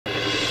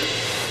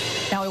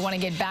Now we want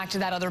to get back to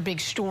that other big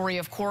story,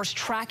 of course,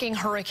 tracking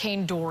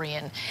Hurricane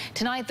Dorian.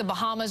 Tonight, the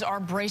Bahamas are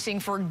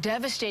bracing for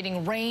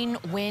devastating rain,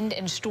 wind,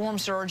 and storm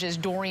surge as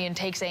Dorian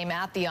takes aim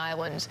at the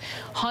islands.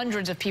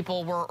 Hundreds of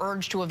people were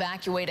urged to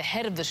evacuate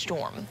ahead of the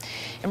storm.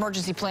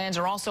 Emergency plans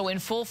are also in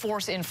full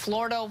force in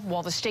Florida.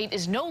 While the state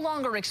is no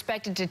longer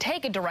expected to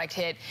take a direct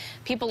hit,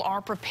 people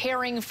are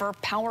preparing for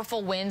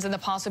powerful winds and the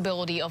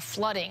possibility of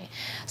flooding.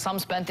 Some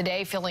spent the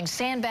day filling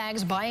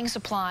sandbags, buying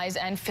supplies,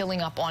 and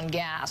filling up on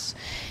gas.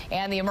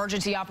 And the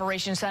Emergency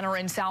Operations Center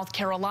in South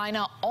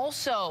Carolina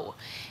also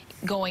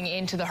going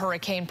into the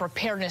hurricane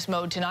preparedness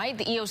mode tonight.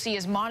 The EOC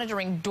is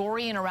monitoring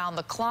Dorian around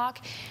the clock,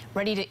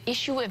 ready to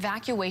issue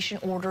evacuation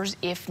orders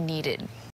if needed.